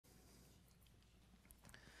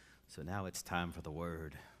So now it's time for the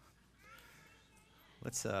word.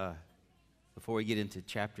 Let's, before we get into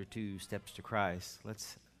chapter 2, Steps to Christ,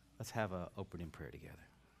 let's have an opening prayer together.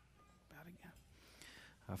 Bow again.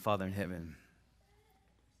 Our Father in heaven,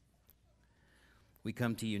 we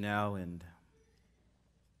come to you now and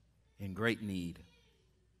in great need.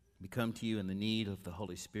 We come to you in the need of the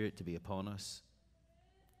Holy Spirit to be upon us,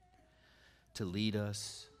 to lead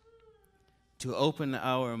us, to open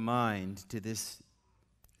our mind to this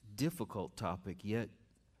difficult topic, yet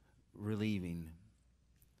relieving.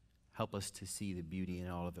 Help us to see the beauty in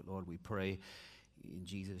all of it, Lord. We pray in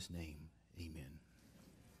Jesus' name. Amen.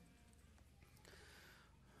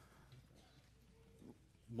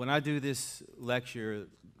 When I do this lecture,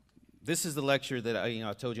 this is the lecture that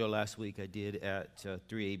I told you last week I did at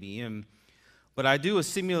 3 ABM. But I do a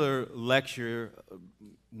similar lecture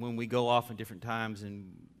when we go off in different times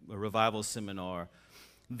in a revival seminar.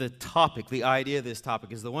 The topic, the idea of this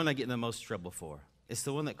topic is the one I get in the most trouble for. It's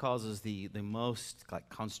the one that causes the most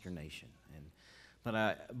consternation.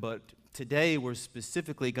 But today we're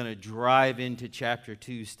specifically going to drive into chapter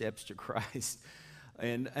 2, Steps to Christ.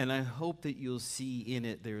 And I hope that you'll see in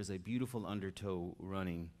it there is a beautiful undertow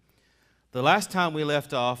running. The last time we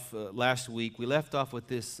left off, last week, we left off with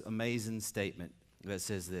this amazing statement that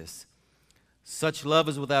says this: such love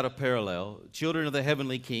is without a parallel, children of the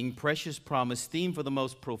heavenly King, precious promise, theme for the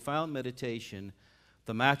most profound meditation,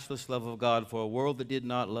 the matchless love of God for a world that did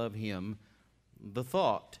not love him. The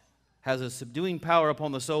thought has a subduing power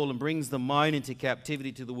upon the soul and brings the mind into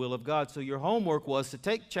captivity to the will of God. So your homework was to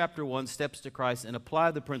take chapter 1, Steps to Christ, and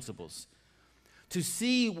apply the principles to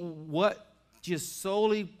see what just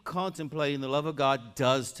solely contemplating the love of God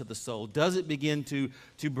does to the soul. Does it begin to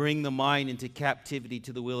bring the mind into captivity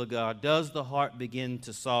to the will of God? Does the heart begin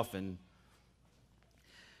to soften?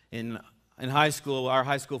 In high school, our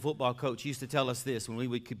high school football coach used to tell us this when we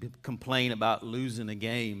would complain about losing a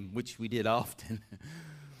game, which we did often.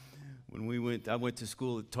 I went to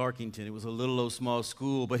school at Tarkington. It was a little old small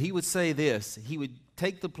school, but he would say this. He would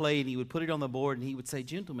take the play and he would put it on the board and he would say,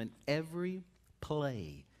 "Gentlemen, every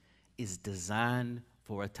play is designed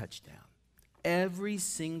for a touchdown. Every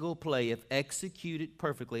single play, if executed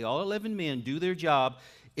perfectly, all 11 men do their job,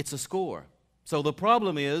 it's a score. So the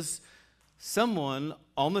problem is someone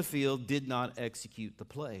on the field did not execute the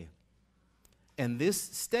play." And this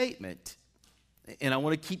statement, and I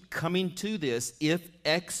want to keep coming to this, if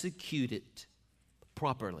executed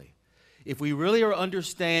properly, if we really are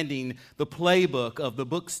understanding the playbook of the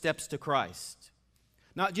book Steps to Christ,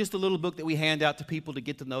 not just a little book that we hand out to people to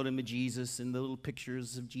get to know them of Jesus and the little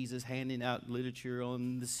pictures of Jesus handing out literature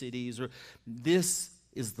on the cities. This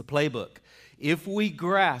is the playbook. If we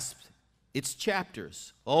grasp its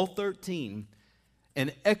chapters, all 13,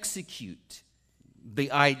 and execute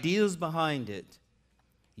the ideas behind it,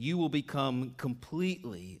 you will become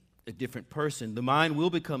completely a different person. The mind will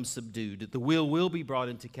become subdued. The will be brought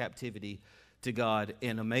into captivity to God,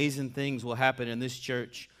 and amazing things will happen in this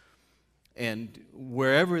church and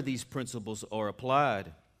wherever these principles are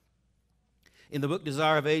applied. In the book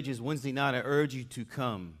Desire of Ages, Wednesday night, I urge you to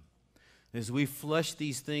come as we flesh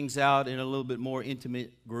these things out in a little bit more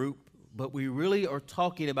intimate group. But we really are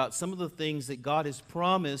talking about some of the things that God has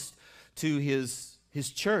promised to His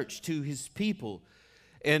church, to His people.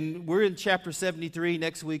 And we're in chapter 73.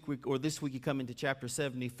 Next week, or this week, you come into chapter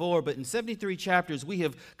 74. But in 73 chapters, we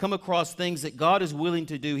have come across things that God is willing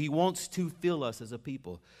to do. He wants to fill us as a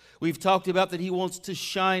people. We've talked about that He wants to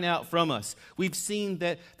shine out from us. We've seen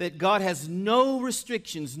that God has no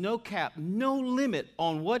restrictions, no cap, no limit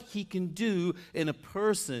on what He can do in a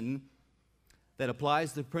person that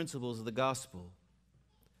applies the principles of the gospel.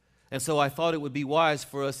 And so I thought it would be wise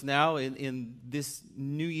for us now in this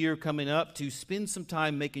new year coming up to spend some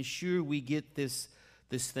time making sure we get this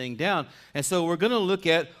thing down. And so we're going to look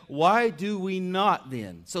at, why do we not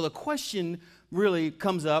then? So the question really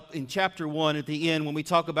comes up in chapter 1 at the end when we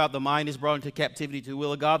talk about the mind is brought into captivity to the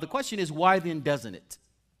will of God. The question is, why then doesn't it?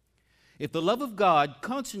 If the love of God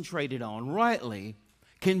concentrated on rightly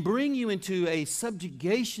can bring you into a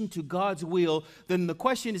subjugation to God's will, then the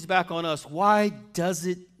question is back on us, why does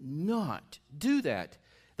it not do that?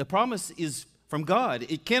 The promise is from God.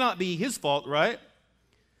 It cannot be His fault, right?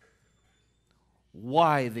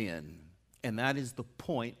 Why then? And that is the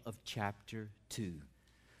point of chapter 2.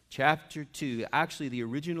 Chapter 2, actually the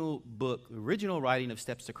original book, original writing of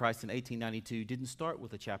Steps to Christ in 1892 didn't start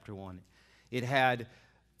with a chapter 1.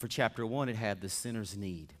 For chapter 1, it had the sinner's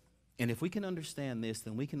need. And if we can understand this,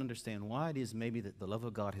 then we can understand why it is maybe that the love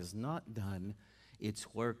of God has not done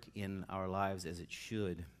its work in our lives as it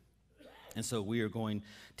should. And so we are going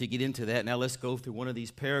to get into that. Now let's go through one of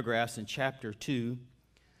these paragraphs in chapter 2.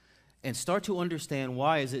 and start to understand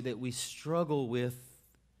why is it that we struggle with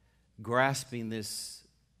grasping this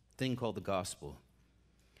thing called the gospel.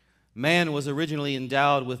 Man was originally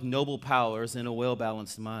endowed with noble powers and a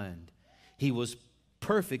well-balanced mind. He was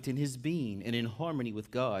perfect in his being and in harmony with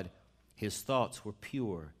God. His thoughts were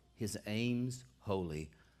pure, his aims holy.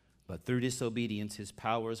 But through disobedience, his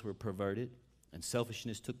powers were perverted, and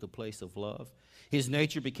selfishness took the place of love. His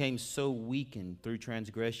nature became so weakened through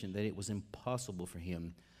transgression that it was impossible for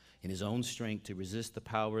him in his own strength to resist the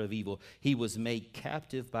power of evil. He was made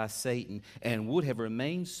captive by Satan and would have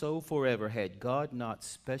remained so forever had God not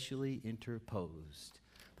specially interposed.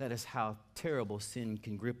 That is how terrible sin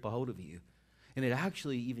can grip a hold of you. And it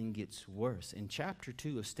actually even gets worse. In chapter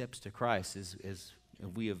 2 of Steps to Christ, as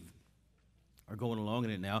we are going along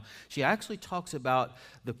in it now, she actually talks about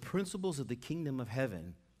the principles of the kingdom of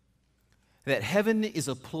heaven. That heaven is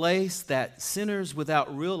a place that sinners,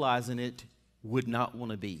 without realizing it, would not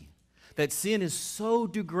want to be. That sin is so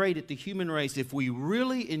degraded the human race. If we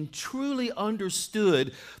really and truly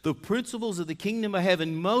understood the principles of the kingdom of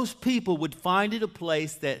heaven, most people would find it a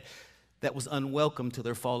place that was unwelcome to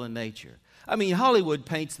their fallen nature. I mean, Hollywood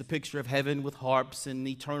paints the picture of heaven with harps and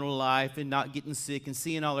eternal life and not getting sick and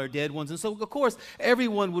seeing all our dead ones. And so, of course,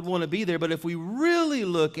 everyone would want to be there. But if we really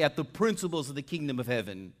look at the principles of the kingdom of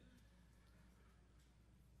heaven,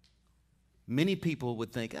 many people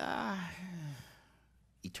would think,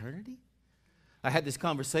 eternity? I had this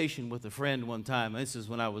conversation with a friend one time. This is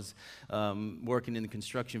when I was working in the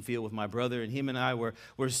construction field with my brother, and him and I were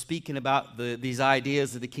speaking about these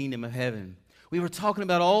ideas of the kingdom of heaven. We were talking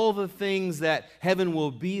about all the things that heaven will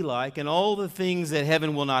be like and all the things that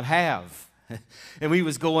heaven will not have. And we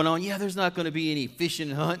was going on, there's not going to be any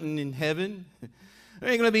fishing and hunting in heaven. There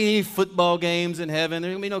ain't going to be any football games in heaven.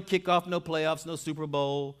 There ain't going to be no kickoff, no playoffs, no Super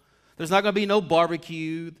Bowl. There's not going to be no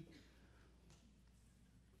barbecue.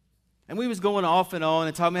 And we was going off and on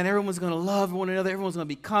and talking, man, everyone's going to love one another. Everyone's going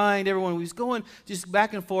to be kind. Everyone was going just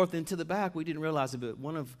back and forth. And to the back, we didn't realize it, but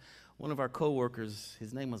one of our coworkers,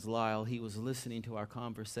 his name was Lyle, he was listening to our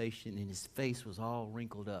conversation, and his face was all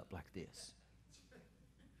wrinkled up like this.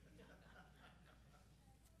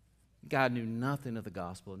 God knew nothing of the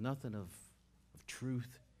gospel, nothing of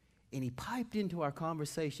truth. And he piped into our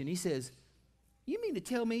conversation. He says, you mean to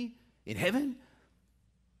tell me in heaven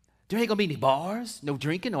there ain't going to be any bars, no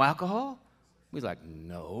drinking, no alcohol? We was like,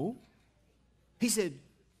 no. He said,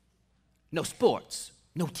 no sports,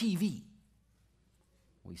 no TV.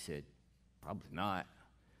 We said, probably not.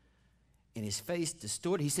 And his face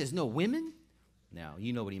distorted. He says, no women? Now,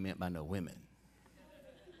 you know what he meant by no women.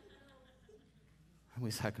 We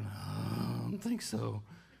was like, I don't think so.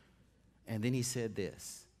 And then he said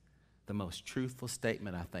this, the most truthful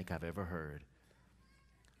statement I think I've ever heard.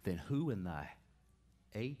 Then who in the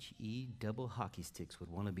H-E double hockey sticks would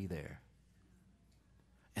want to be there?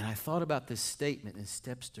 And I thought about this statement in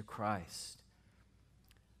Steps to Christ.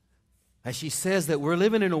 As she says that we're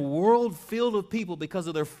living in a world filled with people because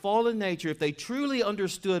of their fallen nature. If they truly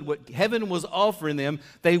understood what heaven was offering them,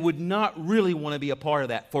 they would not really want to be a part of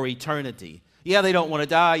that for eternity. Yeah, they don't want to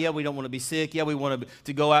die. Yeah, we don't want to be sick. Yeah, we want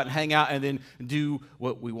to go out and hang out and then do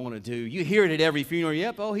what we want to do. You hear it at every funeral.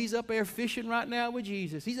 Yep, he's up there fishing right now with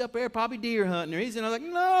Jesus. He's up there probably deer hunting. And I was like,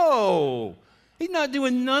 no. He's not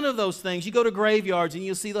doing none of those things. You go to graveyards and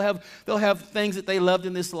you'll see they'll have things that they loved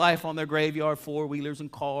in this life on their graveyard, four-wheelers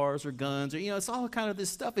and cars or guns, or it's all kind of this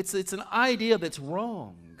stuff. It's an idea that's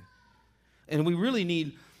wrong. And we really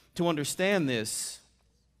need to understand this.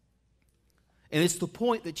 And it's the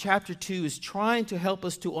point that chapter 2 is trying to help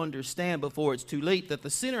us to understand before it's too late, that the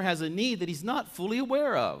sinner has a need that he's not fully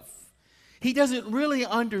aware of. He doesn't really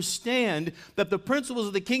understand that the principles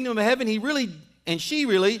of the kingdom of heaven she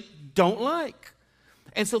really don't like.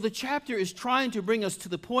 And so the chapter is trying to bring us to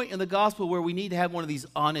the point in the gospel where we need to have one of these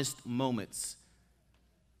honest moments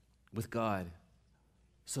with God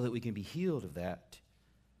so that we can be healed of that.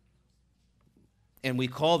 And we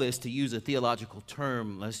call this, to use a theological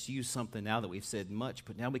term, let's use something now that we've said much,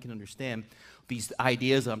 but now we can understand these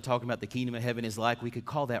ideas that I'm talking about the kingdom of heaven is like. We could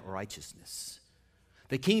call that righteousness.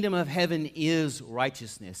 The kingdom of heaven is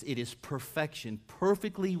righteousness. It is perfection,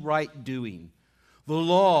 perfectly right doing. The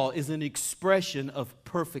law is an expression of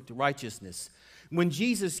perfect righteousness. When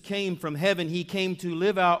Jesus came from heaven, he came to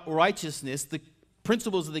live out righteousness, the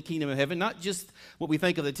principles of the kingdom of heaven, not just what we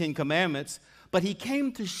think of the Ten Commandments, but he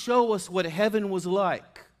came to show us what heaven was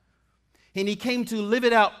like. And he came to live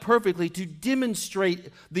it out perfectly, to demonstrate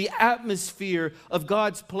the atmosphere of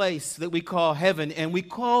God's place that we call heaven, and we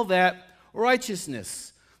call that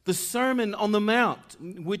righteousness. The Sermon on the Mount,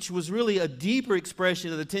 which was really a deeper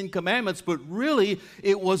expression of the Ten Commandments, but really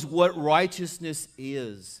it was what righteousness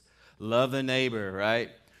is. Love the neighbor, right?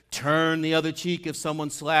 Turn the other cheek if someone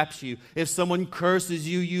slaps you. If someone curses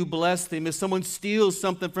you, you bless them. If someone steals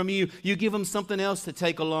something from you, you give them something else to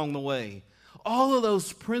take along the way. All of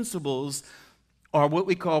those principles are what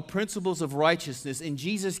we call principles of righteousness. And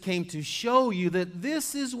Jesus came to show you that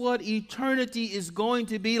this is what eternity is going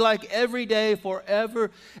to be like every day, forever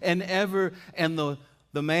and ever. And the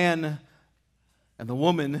man and the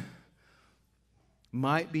woman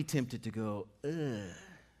might be tempted to go, ugh,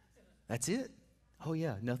 that's it? Oh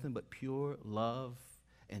yeah, nothing but pure love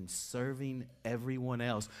and serving everyone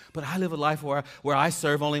else. But I live a life where I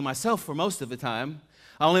serve only myself for most of the time.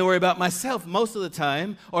 I only worry about myself most of the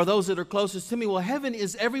time, or those that are closest to me. Well, heaven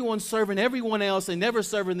is everyone serving everyone else and never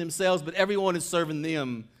serving themselves, but everyone is serving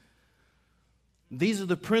them. These are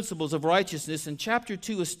the principles of righteousness. And chapter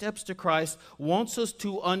 2 of Steps to Christ wants us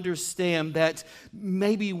to understand that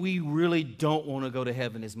maybe we really don't want to go to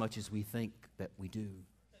heaven as much as we think that we do.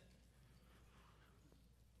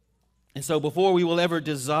 And so before we will ever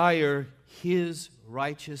desire His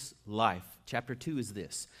righteous life, chapter 2 is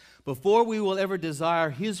this. Before we will ever desire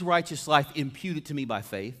His righteous life imputed to me by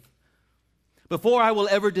faith, before I will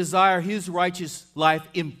ever desire His righteous life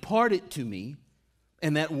imparted to me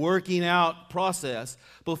in that working out process,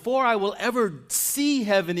 before I will ever see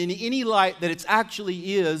heaven in any light that it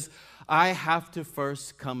actually is, I have to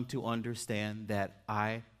first come to understand that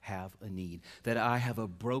I have a need, that I have a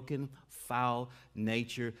broken, foul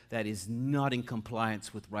nature that is not in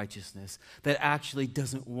compliance with righteousness, that actually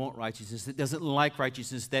doesn't want righteousness, that doesn't like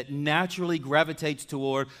righteousness, that naturally gravitates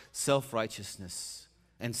toward self-righteousness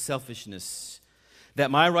and selfishness, that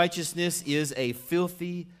my righteousness is a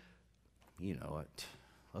filthy,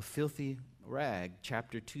 a filthy rag.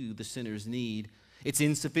 Chapter 2, the sinner's need. It's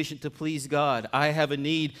insufficient to please God. I have a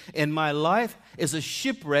need, and my life is a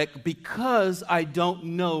shipwreck because I don't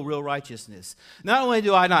know real righteousness. Not only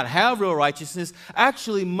do I not have real righteousness,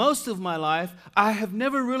 actually most of my life I have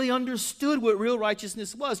never really understood what real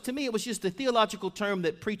righteousness was. To me, it was just a theological term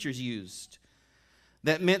that preachers used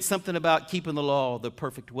that meant something about keeping the law the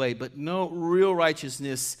perfect way. But no, real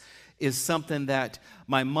righteousness is something that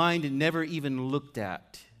my mind never even looked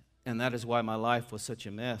at, and that is why my life was such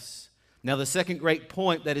a mess. Now, the second great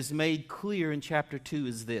point that is made clear in chapter 2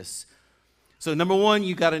 is this. So, number one,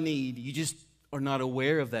 you got a need. You just are not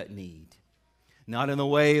aware of that need. Not in the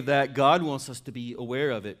way that God wants us to be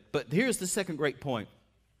aware of it. But here's the second great point.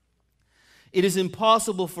 It is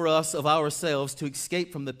impossible for us of ourselves to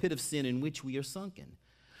escape from the pit of sin in which we are sunken.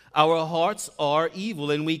 Our hearts are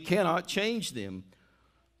evil and we cannot change them.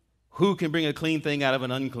 Who can bring a clean thing out of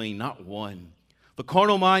an unclean? Not one. The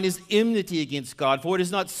carnal mind is enmity against God, for it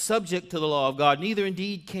is not subject to the law of God, neither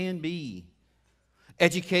indeed can be.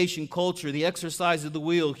 Education, culture, the exercise of the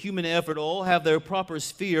will, human effort, all have their proper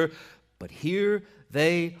sphere, but here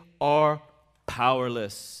they are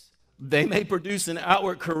powerless. They may produce an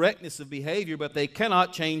outward correctness of behavior, but they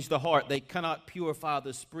cannot change the heart. They cannot purify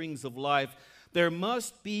the springs of life. There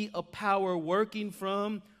must be a power working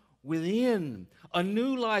from within, a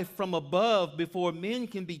new life from above before men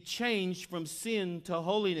can be changed from sin to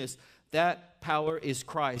holiness. That power is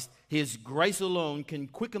Christ. His grace alone can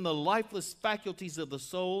quicken the lifeless faculties of the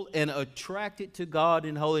soul and attract it to God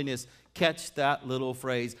in holiness. Catch that little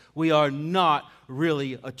phrase. We are not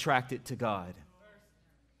really attracted to God.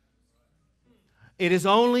 It is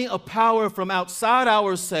only a power from outside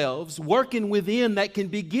ourselves working within that can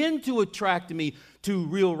begin to attract me to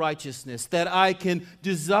real righteousness, that I can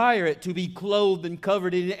desire it, to be clothed and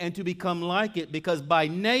covered in it and to become like it, because by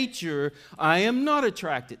nature I am not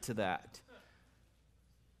attracted to that.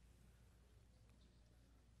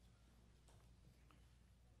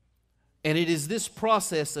 And it is this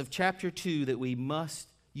process of chapter 2 that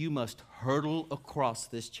you must hurdle across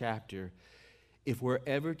this chapter if we're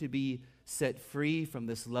ever to be set free from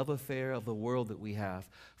this love affair of the world that we have,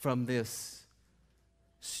 from this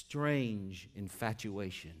strange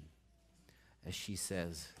infatuation, as she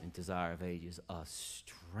says in Desire of Ages, a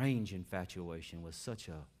strange infatuation with such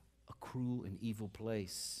a cruel and evil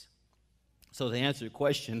place. So to answer your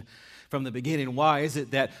question from the beginning, why is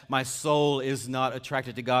it that my soul is not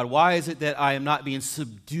attracted to God? Why is it that I am not being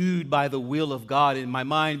subdued by the will of God and my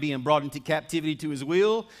mind being brought into captivity to His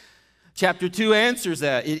will? Chapter 2 answers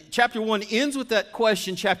that. Chapter 1 ends with that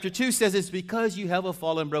question. Chapter 2 says it's because you have a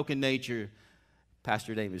fallen, broken nature,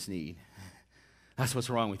 Pastor Davis need. That's what's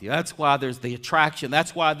wrong with you. That's why there's the attraction.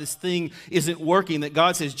 That's why this thing isn't working, that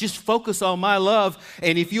God says, just focus on my love,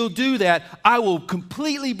 and if you'll do that, I will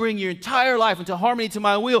completely bring your entire life into harmony to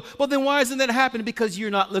my will. But then why isn't that happening? Because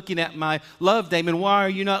you're not looking at my love, Damon. Why are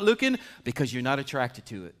you not looking? Because you're not attracted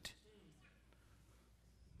to it.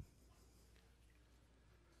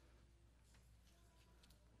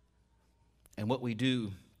 And what we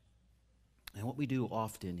do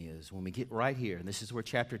often is when we get right here, and this is where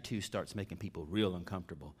chapter 2 starts making people real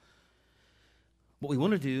uncomfortable. What we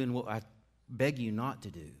want to do, and what I beg you not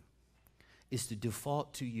to do, is to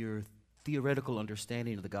default to your theoretical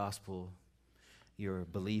understanding of the gospel, your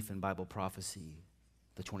belief in Bible prophecy,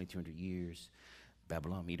 the 2,200 years,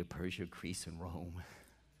 Babylon, Medo, Persia, Greece, and Rome.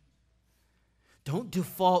 Don't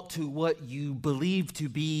default to what you believe to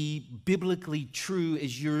be biblically true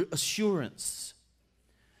as your assurance.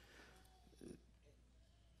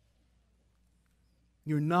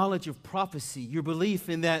 Your knowledge of prophecy, your belief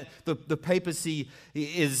in that the papacy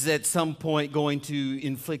is at some point going to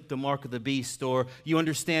inflict the mark of the beast, or you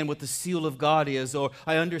understand what the seal of God is, or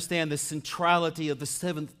I understand the centrality of the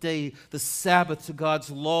seventh day, the Sabbath, to God's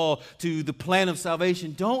law, to the plan of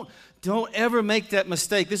salvation. Don't ever make that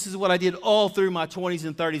mistake. This is what I did all through my 20s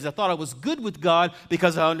and 30s. I thought I was good with God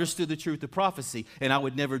because I understood the truth of prophecy, and I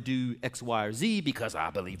would never do X, Y, or Z because I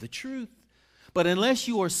believe the truth. But unless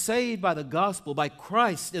you are saved by the gospel, by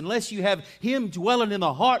Christ, unless you have Him dwelling in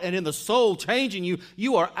the heart and in the soul, changing you,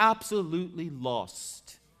 you are absolutely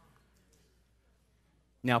lost.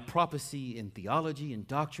 Now, prophecy and theology and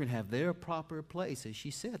doctrine have their proper place. As she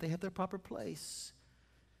said, they have their proper place.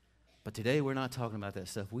 But today we're not talking about that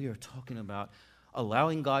stuff. We are talking about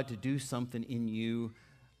allowing God to do something in you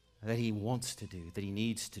that He wants to do, that He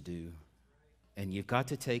needs to do. And you've got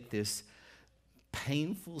to take this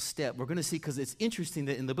painful step. We're going to see, because it's interesting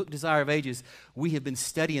that in the book Desire of Ages, we have been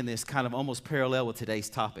studying this kind of almost parallel with today's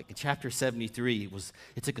topic. In chapter 73,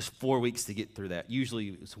 it took us 4 weeks to get through that.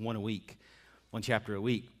 Usually it's one chapter a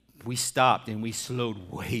week. We stopped and we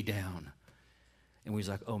slowed way down. And we was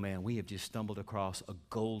like, oh man, we have just stumbled across a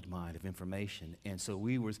gold mine of information. And so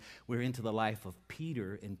we're into the life of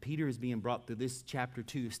Peter, and Peter is being brought through this chapter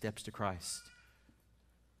 2, Steps to Christ.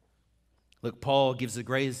 Look, Paul gives the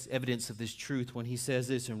greatest evidence of this truth when he says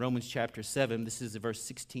this in Romans chapter 7. This is verse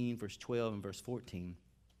 16, verse 12, and verse 14.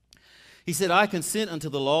 He said, I consent unto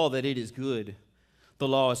the law that it is good. The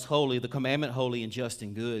law is holy, the commandment holy and just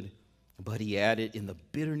and good. But he added, in the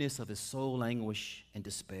bitterness of his soul anguish and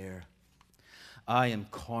despair, I am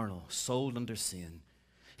carnal, sold under sin.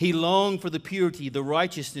 He longed for the purity, the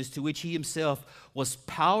righteousness to which he himself was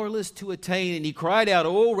powerless to attain. And he cried out,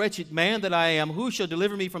 O wretched man that I am, who shall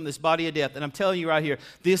deliver me from this body of death? And I'm telling you right here,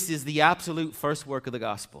 this is the absolute first work of the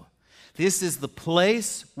gospel. This is the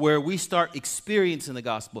place where we start experiencing the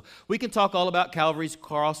gospel. We can talk all about Calvary's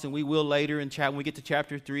cross, and we will later when we get to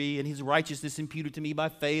chapter 3, and his righteousness imputed to me by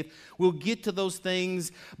faith. We'll get to those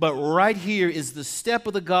things, but right here is the step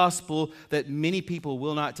of the gospel that many people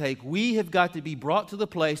will not take. We have got to be brought to the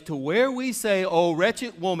place to where we say, O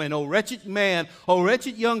wretched woman, O wretched man, O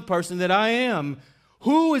wretched young person that I am,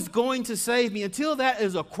 who is going to save me? Until that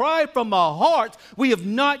is a cry from my heart, we have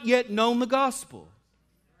not yet known the gospel.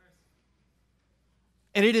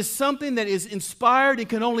 And it is something that is inspired and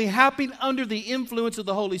can only happen under the influence of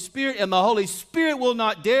the Holy Spirit, and the Holy Spirit will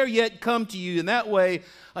not dare yet come to you in that way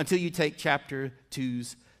until you take chapter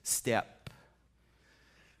 2's step.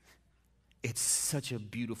 It's such a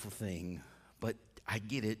beautiful thing, but I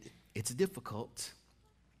get it. It's difficult.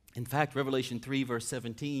 In fact, Revelation 3, verse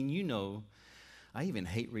 17, I even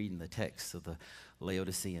hate reading the text of the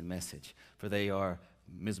Laodicean message, for they are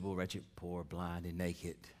miserable, wretched, poor, blind, and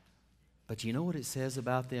naked. But you know what it says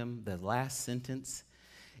about them? The last sentence,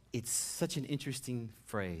 it's such an interesting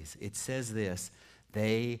phrase. It says this,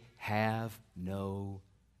 they have no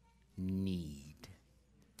need.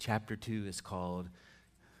 Chapter 2 is called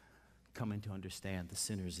Coming to Understand the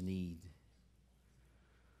Sinner's Need.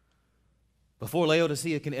 Before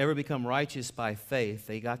Laodicea can ever become righteous by faith,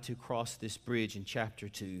 they got to cross this bridge in chapter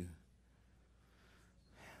 2.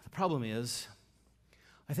 The problem is,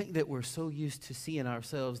 I think that we're so used to seeing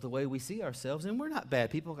ourselves the way we see ourselves, and we're not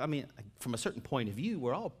bad people. I mean, from a certain point of view,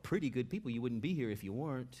 we're all pretty good people. You wouldn't be here if you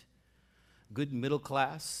weren't. Good middle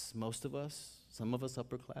class, most of us. Some of us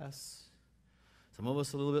upper class. Some of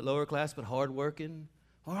us a little bit lower class, but hardworking.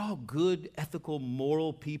 We're all good, ethical,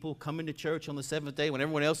 moral people coming to church on the seventh day when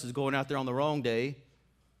everyone else is going out there on the wrong day.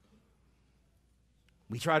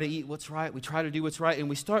 We try to eat what's right. We try to do what's right. And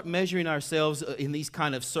we start measuring ourselves in these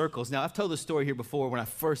kind of circles. Now, I've told this story here before when I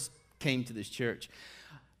first came to this church.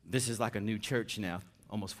 This is like a new church now,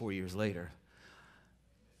 almost 4 years later.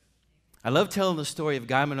 I love telling the story of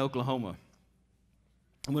Guyman, Oklahoma.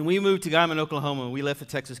 When we moved to Guyman, Oklahoma, we left the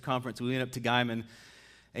Texas conference. We went up to Guyman,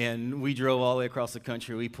 and we drove all the way across the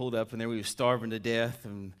country. We pulled up, and there we were starving to death.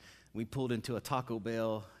 And we pulled into a Taco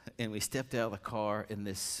Bell, and we stepped out of the car, and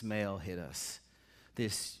this smell hit us.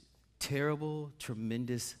 This terrible,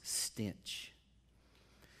 tremendous stench.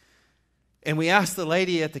 And we asked the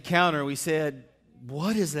lady at the counter, we said,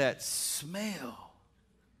 "What is that smell?"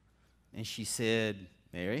 And she said,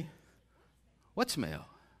 "Mary, what smell?"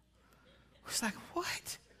 I was like,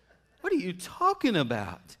 "What? What are you talking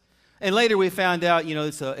about?" And later we found out,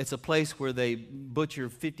 it's a place where they butcher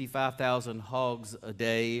 55,000 hogs a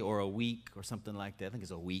day or a week or something like that. I think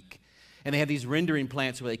it's a week. And they have these rendering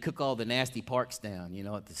plants where they cook all the nasty parts down,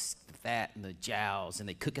 the fat and the jowls, and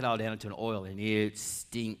they cook it all down into an oil, and it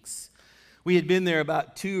stinks. We had been there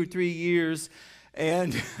about 2 or 3 years,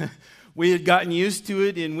 and we had gotten used to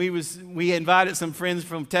it, and we invited some friends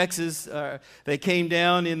from Texas. They came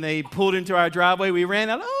down, and they pulled into our driveway. We ran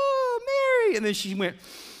out, "Oh, Mary!" And then she went,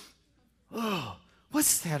 "Oh,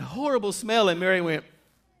 what's that horrible smell?" And Mary went,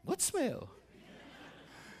 "What smell?"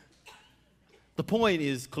 The point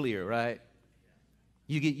is clear, right?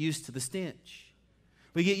 You get used to the stench.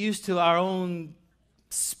 We get used to our own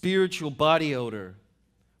spiritual body odor.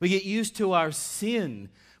 We get used to our sin.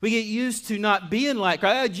 We get used to not being like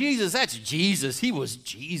Christ. "Oh, Jesus, that's Jesus. He was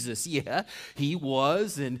Jesus." Yeah, he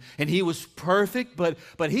was, and he was perfect, but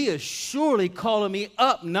he is surely calling me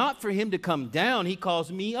up, not for him to come down. He calls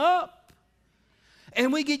me up.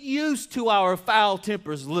 And we get used to our foul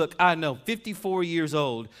tempers. Look, I know, 54 years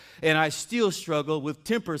old, and I still struggle with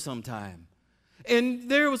temper sometimes. And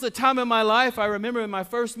there was a time in my life, I remember in my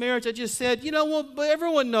first marriage, I just said, but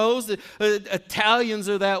everyone knows that Italians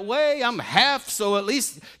are that way. I'm half, so at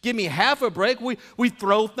least give me half a break. We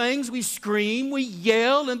throw things, we scream, we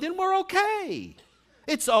yell, and then we're okay.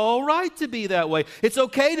 It's all right to be that way. It's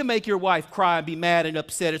okay to make your wife cry and be mad and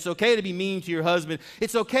upset. It's okay to be mean to your husband.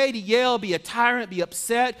 It's okay to yell, be a tyrant, be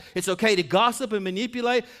upset. It's okay to gossip and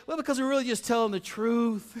manipulate. Well, because we're really just telling the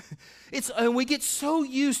truth. And we get so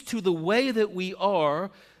used to the way that we are,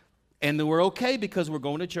 and then we're okay because we're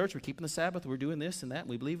going to church, we're keeping the Sabbath, we're doing this and that, and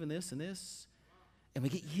we believe in this and this. And we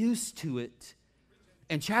get used to it.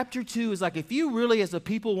 And chapter 2 is like, if you really as a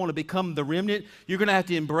people want to become the remnant, you're going to have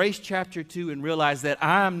to embrace chapter 2 and realize that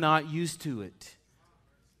I'm not used to it.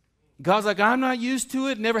 God's like, I'm not used to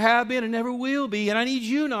it, never have been and never will be, and I need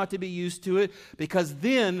you not to be used to it, because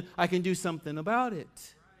then I can do something about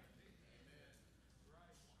it.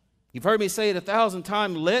 You've heard me say it 1,000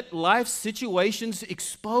 times, let life situations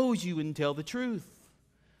expose you and tell the truth.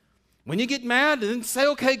 When you get mad, then say,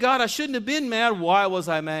 "Okay, God, I shouldn't have been mad. Why was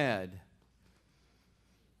I mad?"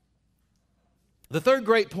 The third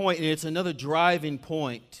great point, and it's another driving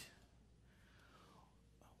point,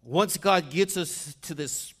 once God gets us to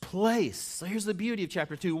this place, so here's the beauty of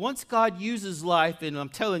chapter 2. Once God uses life, and I'm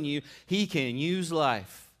telling you, he can use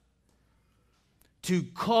life to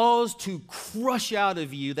crush out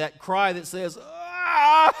of you that cry that says,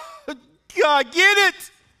 "Ah, God, get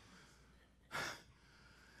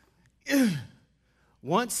it!"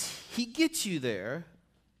 Once he gets you there,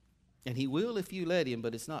 and he will if you let him,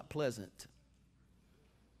 but it's not pleasant.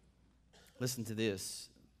 Listen to this.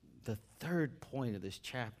 The third point of this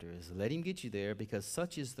chapter is let him get you there, because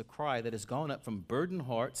such is the cry that has gone up from burdened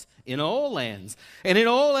hearts in all lands and in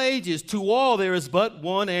all ages. To all there is but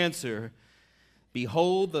one answer.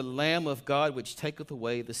 Behold the Lamb of God, which taketh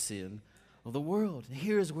away the sin of the world. And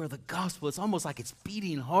here's where the gospel, it's almost like it's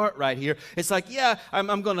beating heart right here. It's like, yeah,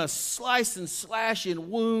 I'm going to slice and slash and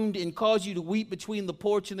wound and cause you to weep between the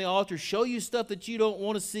porch and the altar, show you stuff that you don't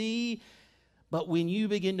want to see. But when you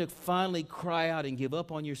begin to finally cry out and give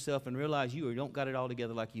up on yourself and realize you don't got it all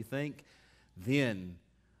together like you think, then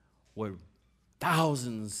where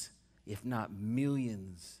thousands, if not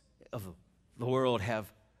millions of the world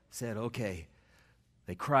have said, okay,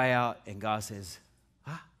 they cry out and God says,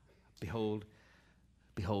 behold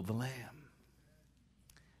the Lamb,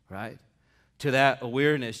 right? To that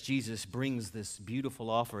awareness, Jesus brings this beautiful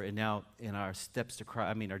offer. And now in our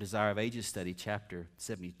our Desire of Ages study, chapter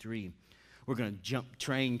 73, we're going to jump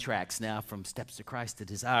train tracks now from Steps to Christ to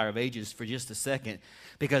Desire of Ages for just a second,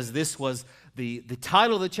 because this was the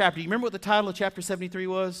title of the chapter. You remember what the title of chapter 73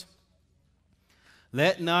 was?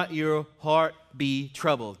 Let not your heart be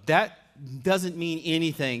troubled. That doesn't mean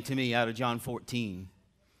anything to me out of John 14.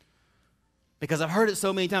 Because I've heard it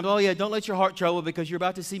so many times. Oh yeah, don't let your heart trouble, because you're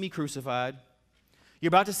about to see me crucified. You're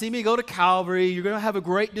about to see me go to Calvary. You're going to have a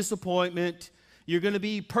great disappointment. You're going to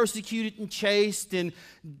be persecuted and chased, and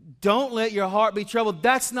don't let your heart be troubled.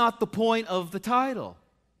 That's not the point of the title.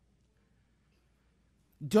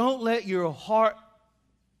 Don't let your heart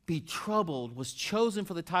be troubled was chosen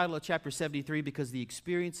for the title of chapter 73 because the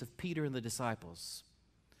experience of Peter and the disciples.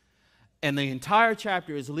 And the entire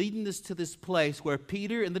chapter is leading us to this place where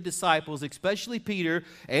Peter and the disciples, especially Peter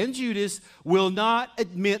and Judas, will not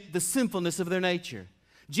admit the sinfulness of their nature.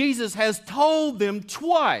 Jesus has told them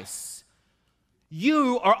twice,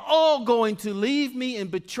 You are all going to leave me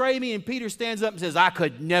and betray me. And Peter stands up and says, I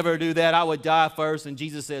could never do that. I would die first. And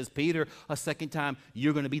Jesus says, Peter, a second time,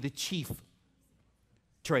 you're going to be the chief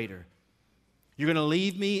traitor. You're going to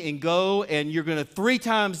leave me and go, and you're going to 3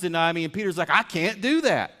 times deny me. And Peter's like, I can't do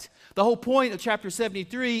that. The whole point of chapter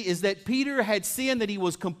 73 is that Peter had sin that he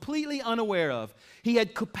was completely unaware of. He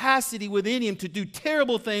had capacity within him to do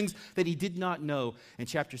terrible things that he did not know. And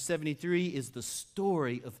chapter 73 is the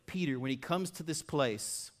story of Peter when he comes to this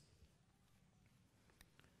place.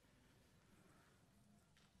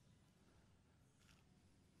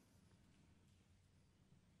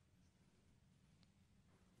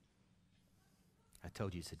 I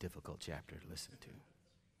told you it's a difficult chapter to listen to.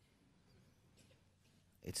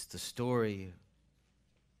 It's the story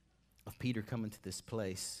of Peter coming to this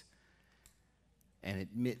place and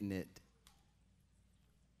admitting it,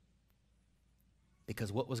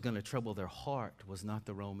 because what was going to trouble their heart was not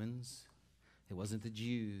the Romans, it wasn't the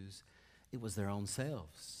Jews, it was their own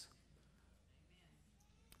selves.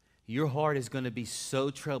 Your heart is going to be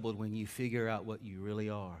so troubled when you figure out what you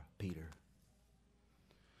really are, Peter.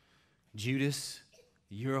 Judas,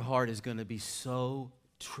 your heart is going to be so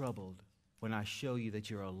troubled when I show you that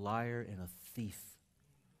you're a liar and a thief.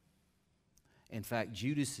 In fact,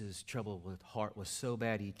 Judas's trouble with heart was so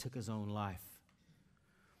bad he took his own life.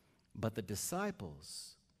 But the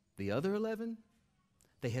disciples, the other 11,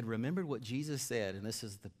 they had remembered what Jesus said, and this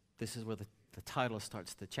is where the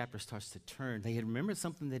chapter starts to turn. They had remembered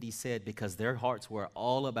something that he said, because their hearts were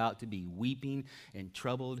all about to be weeping and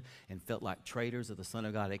troubled and felt like traitors of the Son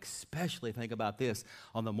of God. Especially, think about this,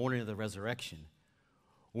 on the morning of the resurrection.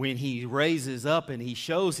 When he raises up and he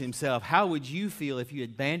shows himself, how would you feel if you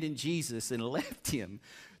abandoned Jesus and left him,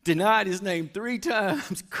 denied his name 3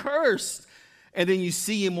 times, cursed, and then you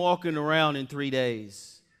see him walking around in 3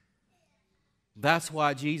 days? That's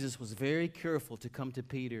why Jesus was very careful to come to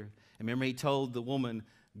Peter. And remember, he told the woman,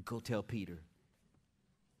 go tell Peter.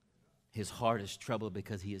 His heart is troubled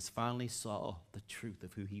because he has finally saw the truth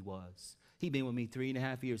of who he was. He'd been with me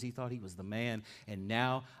 3.5 years. He thought he was the man, and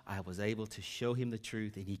now I was able to show him the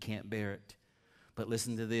truth, and he can't bear it. But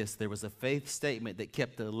listen to this. There was a faith statement that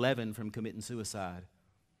kept the 11 from committing suicide.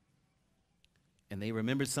 And they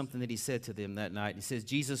remembered something that he said to them that night. He says,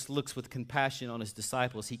 Jesus looks with compassion on his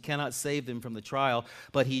disciples. He cannot save them from the trial,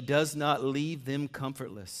 but he does not leave them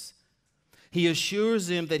comfortless. He assures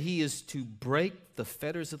them that he is to break the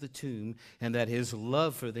fetters of the tomb and that his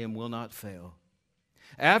love for them will not fail.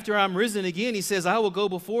 After I'm risen again, he says, I will go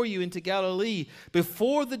before you into Galilee.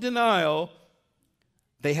 Before the denial,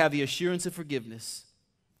 they have the assurance of forgiveness.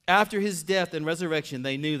 After his death and resurrection,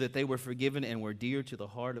 they knew that they were forgiven and were dear to the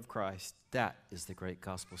heart of Christ. That is the great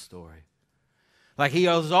gospel story. Like he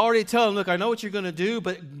was already telling, look, I know what you're going to do,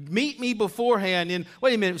 but meet me beforehand. And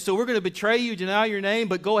wait a minute, so we're going to betray you, deny your name,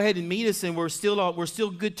 but go ahead and meet us, and we're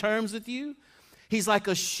still good terms with you? He's like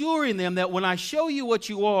assuring them that when I show you what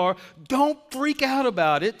you are, don't freak out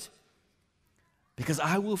about it, because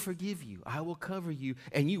I will forgive you. I will cover you,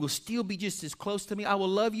 and you will still be just as close to me. I will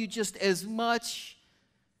love you just as much.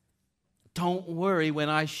 Don't worry when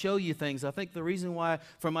I show you things. I think the reason why,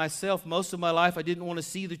 for myself, most of my life I didn't want to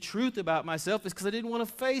see the truth about myself is because I didn't want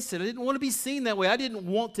to face it. I didn't want to be seen that way. I didn't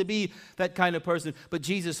want to be that kind of person. But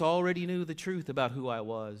Jesus already knew the truth about who I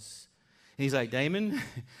was. And he's like, Damon,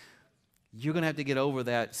 you're going to have to get over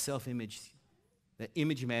that self-image, that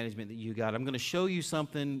image management that you got. I'm going to show you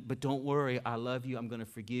something, but don't worry. I love you. I'm going to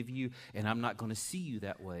forgive you, and I'm not going to see you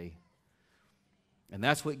that way. And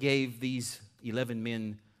that's what gave these 11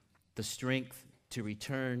 men the strength to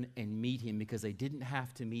return and meet him, because they didn't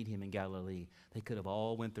have to meet him in Galilee. They could have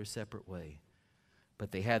all went their separate way.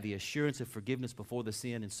 But they had the assurance of forgiveness before the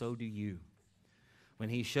sin, and so do you. When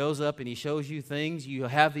he shows up and he shows you things, you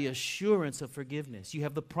have the assurance of forgiveness. You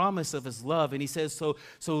have the promise of his love. And he says, so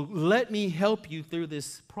let me help you through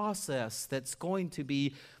this process that's going to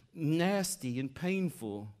be nasty and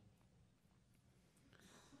painful.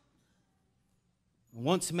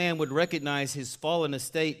 Once man would recognize his fallen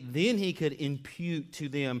estate, then he could impute to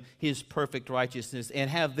them his perfect righteousness and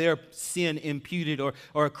have their sin imputed or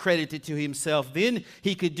accredited to himself. Then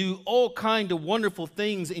he could do all kinds of wonderful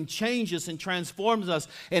things and change us and transforms us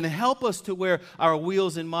and help us to where our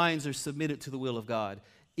wills and minds are submitted to the will of God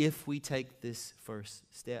if we take this first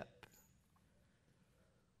step.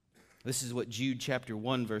 This is what Jude chapter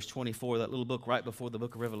 1, verse 24, that little book right before the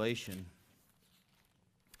book of Revelation.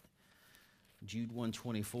 Jude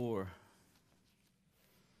 1:24.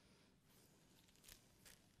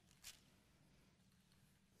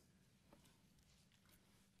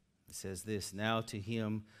 It says this, now to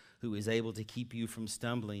him who is able to keep you from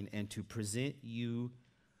stumbling and to present you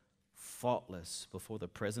faultless before the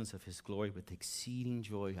presence of his glory with exceeding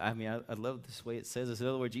joy. I mean, I love this way it says this. In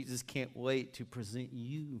other words, Jesus can't wait to present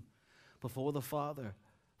you before the Father,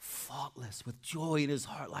 faultless, with joy in his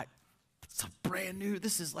heart, like it's a brand new,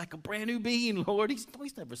 this is like a brand new being, Lord. He's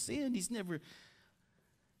never sinned.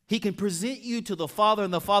 He can present you to the Father,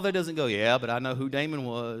 and the Father doesn't go, yeah, but I know who Damon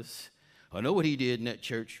was. I know what he did in that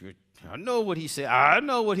church. I know what he said. I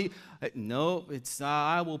know what he... No, it's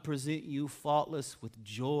I will present you faultless with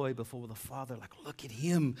joy before the Father. Like, look at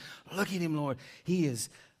him. Look at him, Lord. He is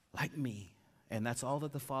like me. And that's all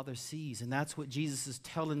that the Father sees. And that's what Jesus is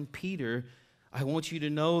telling Peter. I want you to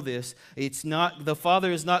know this. It's not, the Father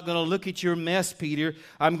is not going to look at your mess, Peter.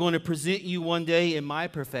 I'm going to present you one day in my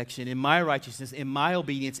perfection, in my righteousness, in my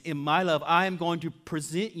obedience, in my love. I am going to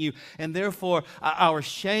present you. And therefore, our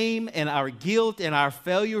shame and our guilt and our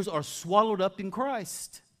failures are swallowed up in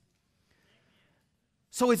Christ.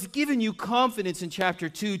 So it's given you confidence in chapter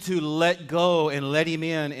 2 to let go and let him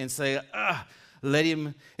in and say, let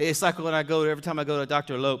him. It's like when every time I go to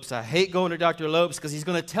Dr. Lopes, I hate going to Dr. Lopes because he's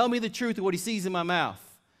going to tell me the truth of what he sees in my mouth.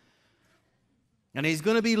 And he's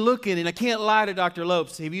going to be looking, and I can't lie to Dr.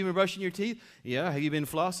 Lopes. Have you been brushing your teeth? Yeah. Have you been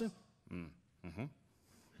flossing? Mm-hmm.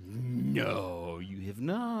 No, you have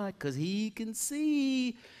not, because he can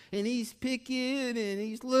see, and he's picking, and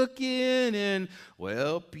he's looking, and,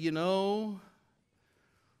 well,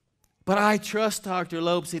 But I trust Dr.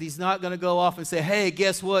 Lopes that he's not going to go off and say, hey,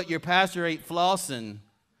 guess what? Your pastor ain't flossing.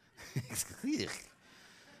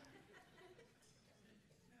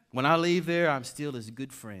 When I leave there, I'm still his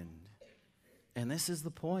good friend. And this is the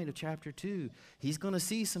point of chapter 2. He's going to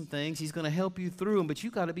see some things. He's going to help you through them, but you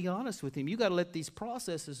got to be honest with him. You got to let these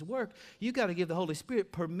processes work. You got to give the Holy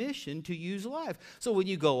Spirit permission to use life. So when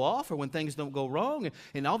you go off or when things don't go wrong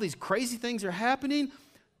and all these crazy things are happening,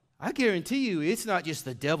 I guarantee you it's not just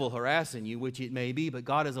the devil harassing you, which it may be, but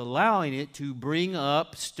God is allowing it to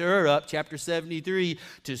stir up, chapter 73,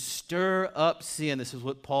 to stir up sin. This is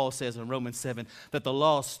what Paul says in Romans 7, that the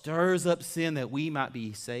law stirs up sin that we might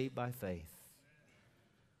be saved by faith.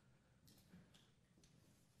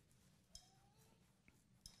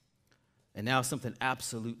 And now something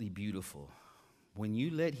absolutely beautiful. When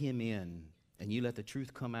you let him in and you let the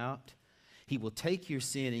truth come out, he will take your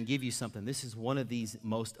sin and give you something. This is one of these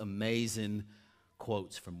most amazing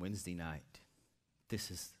quotes from Wednesday night. This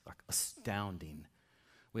is like astounding.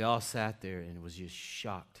 We all sat there and was just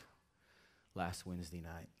shocked last Wednesday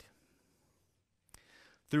night.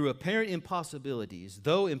 Through apparent impossibilities,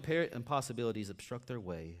 though apparent impossibilities obstruct their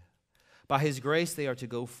way, by his grace they are to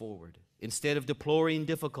go forward. Instead of deploring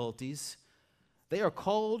difficulties, they are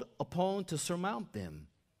called upon to surmount them.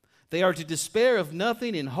 They are to despair of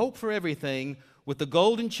nothing and hope for everything. With the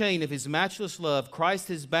golden chain of his matchless love, Christ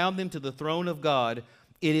has bound them to the throne of God.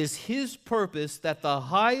 It is his purpose that the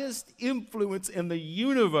highest influence in the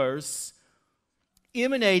universe,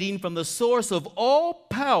 emanating from the source of all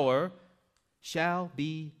power, shall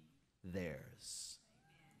be theirs.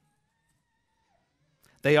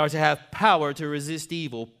 They are to have power to resist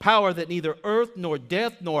evil, power that neither earth nor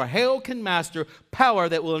death nor hell can master, power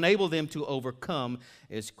that will enable them to overcome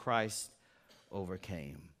as Christ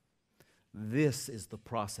overcame. This is the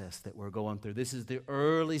process that we're going through. This is the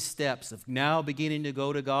early steps of now beginning to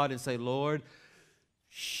go to God and say, Lord,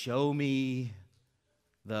 show me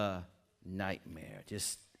the nightmare.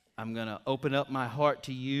 I'm going to open up my heart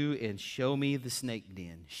to you and show me the snake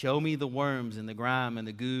den. Show me the worms and the grime and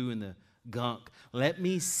the goo and the gunk. Let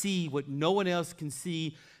me see what no one else can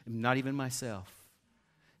see, not even myself.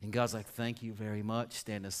 And God's like, thank you very much.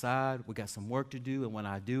 Stand aside. We got some work to do, and when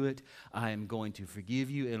I do it, I am going to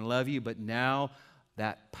forgive you and love you. But now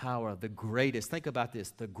that power, the greatest, think about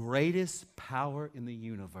this, the greatest power in the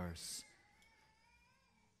universe,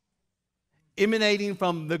 emanating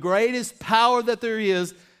from the greatest power that there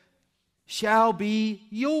is, shall be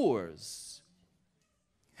yours.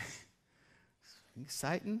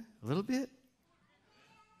 Exciting a little bit?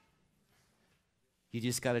 You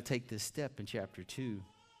just got to take this step in chapter 2.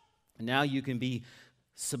 Now you can be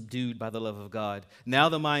subdued by the love of God. Now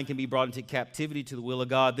the mind can be brought into captivity to the will of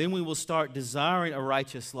God. Then we will start desiring a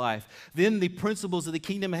righteous life. Then the principles of the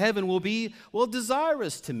kingdom of heaven will be,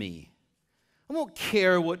 desirous to me. I won't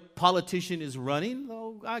care what politician is running.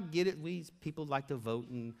 Oh, I get it. People like to vote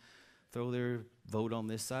and throw their vote on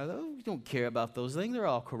this side. Oh, we don't care about those things. They're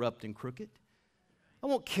all corrupt and crooked. I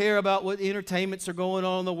won't care about what entertainments are going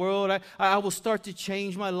on in the world. I will start to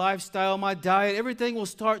change my lifestyle, my diet. Everything will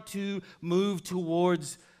start to move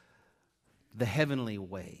towards the heavenly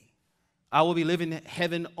way. I will be living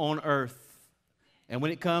heaven on earth. And when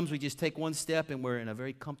it comes, we just take one step and we're in a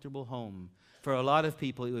very comfortable home. For a lot of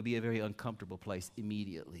people, it would be a very uncomfortable place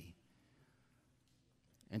immediately.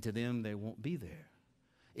 and to them they won't be there.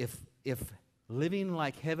 If living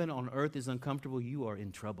like heaven on earth is uncomfortable, you are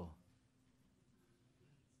in trouble.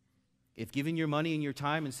 If giving your money and your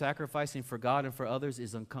time and sacrificing for God and for others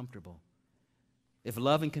is uncomfortable, if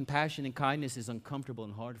love and compassion and kindness is uncomfortable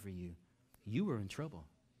and hard for you, you are in trouble.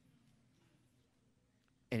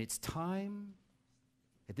 And it's time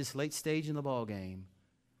at this late stage in the ball game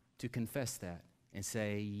to confess that and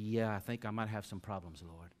say, yeah, I think I might have some problems,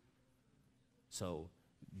 Lord. So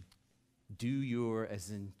do your,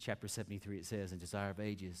 as in chapter 73 it says in Desire of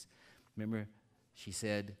Ages, remember she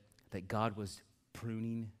said that God was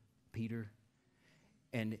pruning Peter,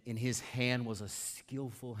 and in his hand was a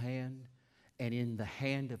skillful hand, and in the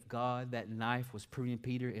hand of God that knife was pruning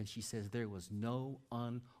Peter, and she says there was no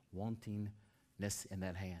unwantingness in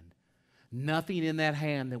that hand. Nothing in that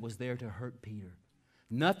hand that was there to hurt Peter.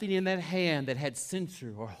 Nothing in that hand that had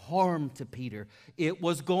censure or harm to Peter. It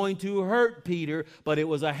was going to hurt Peter, but it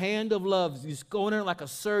was a hand of love. He's going in like a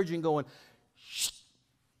surgeon going, shh.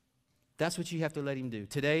 That's what you have to let him do.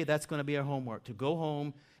 Today, that's going to be our homework, to go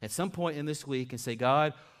home at some point in this week and say,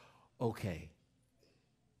 God, okay,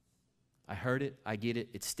 I heard it, I get it.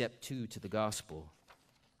 It's step 2 to the gospel.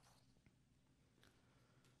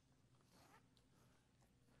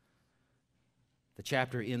 The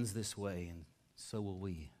chapter ends this way, and so will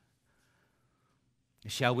we.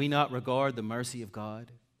 Shall we not regard the mercy of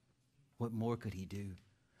God? What more could he do?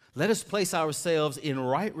 Let us place ourselves in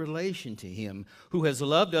right relation to him who has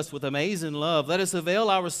loved us with amazing love. Let us avail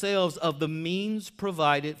ourselves of the means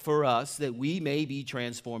provided for us that we may be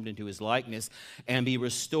transformed into his likeness and be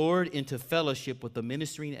restored into fellowship with the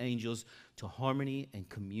ministering angels, to harmony and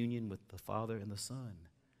communion with the Father and the Son.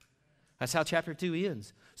 That's how chapter 2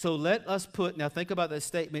 ends. So let us put, now think about that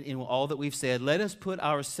statement in all that we've said. Let us put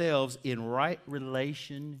ourselves in right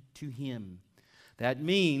relation to him. That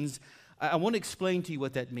means, I want to explain to you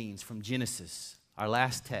what that means from Genesis, our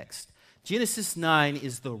last text. Genesis 9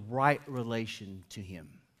 is the right relation to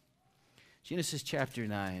him. Genesis chapter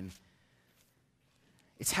 9.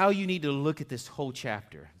 It's how you need to look at this whole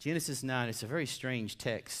chapter. Genesis 9, it's a very strange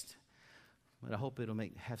text, but I hope it'll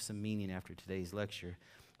have some meaning after today's lecture.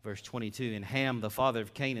 Verse 22, and Ham, the father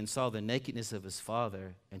of Canaan, saw the nakedness of his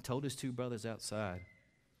father and told his 2 brothers outside.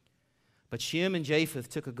 But Shem and Japheth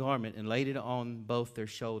took a garment and laid it on both their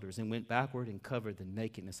shoulders and went backward and covered the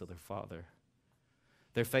nakedness of their father.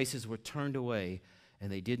 Their faces were turned away,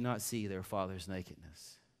 and they did not see their father's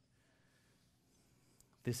nakedness.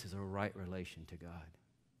 This is a right relation to God.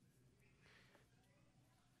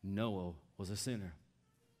 Noah was a sinner.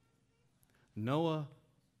 Noah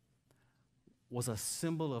was a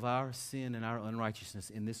symbol of our sin and our unrighteousness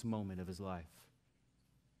in this moment of his life.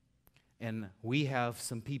 And we have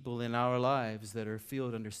some people in our lives that are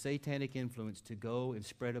filled under satanic influence to go and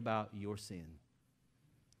spread about your sin.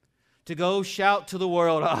 To go shout to the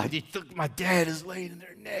world, oh, my dad is laying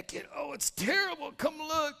there naked. Oh, it's terrible. Come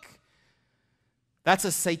look. That's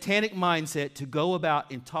a satanic mindset to go about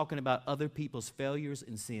and talking about other people's failures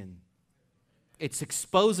and sin. It's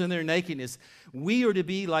exposing their nakedness. We are to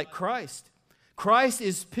be like Christ. Christ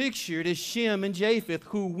is pictured as Shem and Japheth,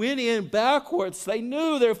 who went in backwards. They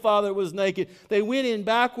knew their father was naked. They went in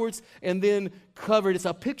backwards and then covered. It's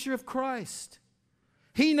a picture of Christ.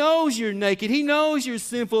 He knows you're naked. He knows you're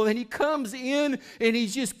sinful. And he comes in and he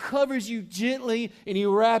just covers you gently and he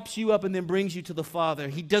wraps you up and then brings you to the Father.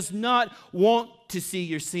 He does not want to see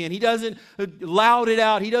your sin. He doesn't loud it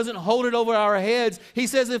out. He doesn't hold it over our heads. He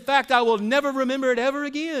says, in fact, I will never remember it ever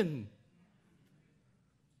again.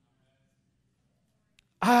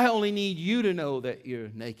 I only need you to know that you're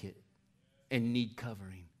naked and need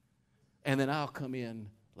covering. And then I'll come in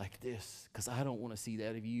like this because I don't want to see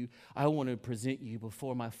that of you. I want to present you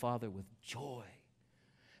before my Father with joy.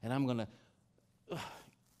 And I'm going to...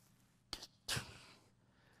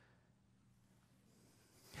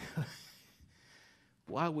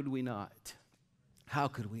 Why would we not? How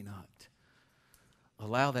could we not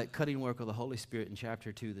allow that cutting work of the Holy Spirit in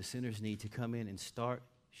chapter 2, the sinner's need, to come in and start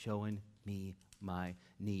showing me my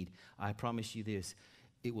need? I promise you this,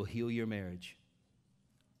 it will heal your marriage.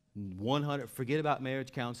 100, forget about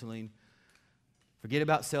marriage counseling. Forget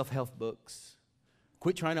about self-help books.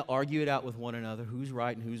 Quit trying to argue it out with one another, who's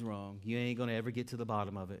right and who's wrong. You ain't going to ever get to the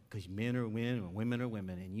bottom of it because men are men and women are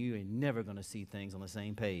women, and you ain't never going to see things on the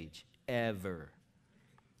same page, ever.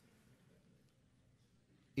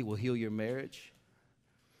 It will heal your marriage.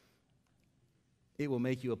 It will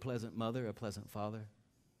make you a pleasant mother, a pleasant father.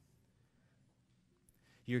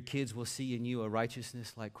 Your kids will see in you a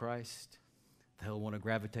righteousness like Christ. They'll want to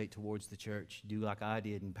gravitate towards the church, do like I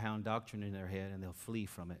did, and pound doctrine in their head, and they'll flee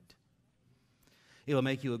from it. It'll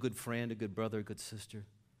make you a good friend, a good brother, a good sister.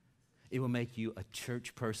 It will make you a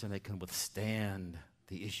church person that can withstand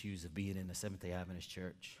the issues of being in the Seventh-day Adventist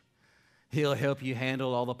church. He'll help you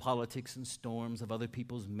handle all the politics and storms of other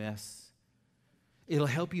people's mess. It'll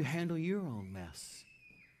help you handle your own mess.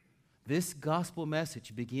 This gospel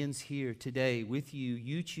message begins here today with you.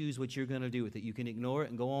 You choose what you're going to do with it. You can ignore it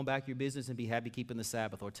and go on back your business and be happy keeping the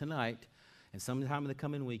Sabbath. Or tonight, and sometime in the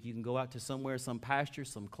coming week, you can go out to somewhere, some pasture,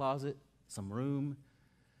 some closet, some room,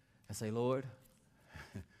 and say, Lord,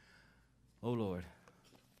 oh Lord,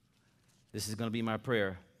 this is going to be my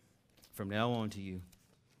prayer from now on to you.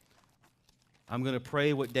 I'm going to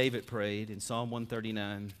pray what David prayed in Psalm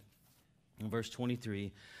 139, in verse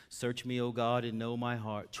 23. Search me, O God, and know my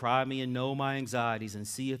heart. Try me and know my anxieties, and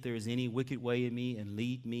see if there is any wicked way in me, and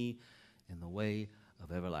lead me in the way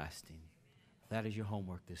of everlasting. That is your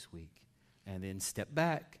homework this week. And then step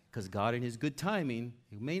back, because God in his good timing,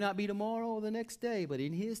 it may not be tomorrow or the next day, but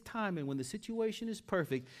in his timing, when the situation is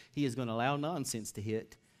perfect, he is going to allow nonsense to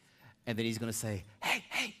hit. And then he's going to say,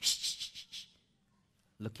 hey, shh,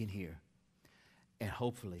 look in here. And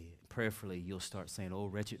hopefully, prayerfully, you'll start saying, oh,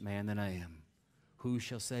 wretched man that I am, who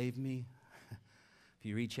shall save me? If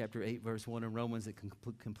you read chapter 8, verse 1 in Romans, the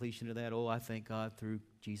completion of that, oh, I thank God through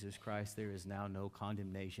Jesus Christ, there is now no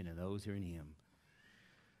condemnation in those who are in him.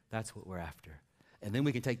 That's what we're after. And then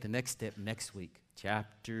we can take the next step next week.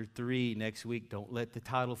 Chapter 3 next week. Don't let the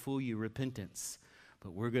title fool you, repentance.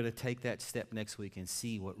 But we're going to take that step next week and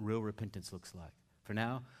see what real repentance looks like. For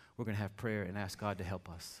now, we're going to have prayer and ask God to help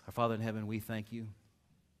us. Our Father in heaven, we thank you.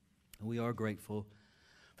 And we are grateful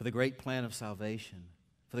for the great plan of salvation,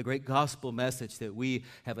 for the great gospel message that we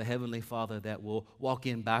have a heavenly Father that will walk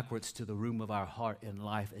in backwards to the room of our heart and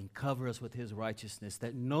life and cover us with his righteousness,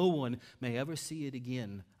 that no one may ever see it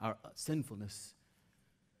again, our sinfulness.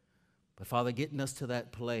 But Father, getting us to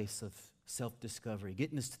that place of self-discovery,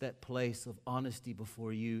 getting us to that place of honesty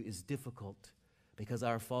before you is difficult because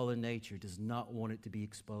our fallen nature does not want it to be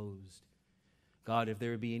exposed. God, if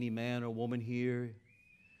there be any man or woman here,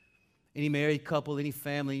 any married couple, any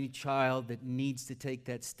family, any child that needs to take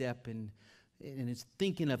that step and is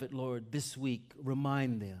thinking of it, Lord, this week,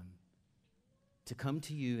 remind them to come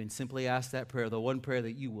to you and simply ask that prayer, the one prayer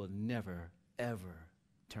that you will never, ever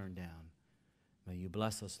turn down. May you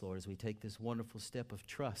bless us, Lord, as we take this wonderful step of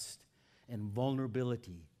trust and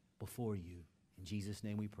vulnerability before you. In Jesus'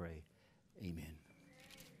 name we pray. Amen.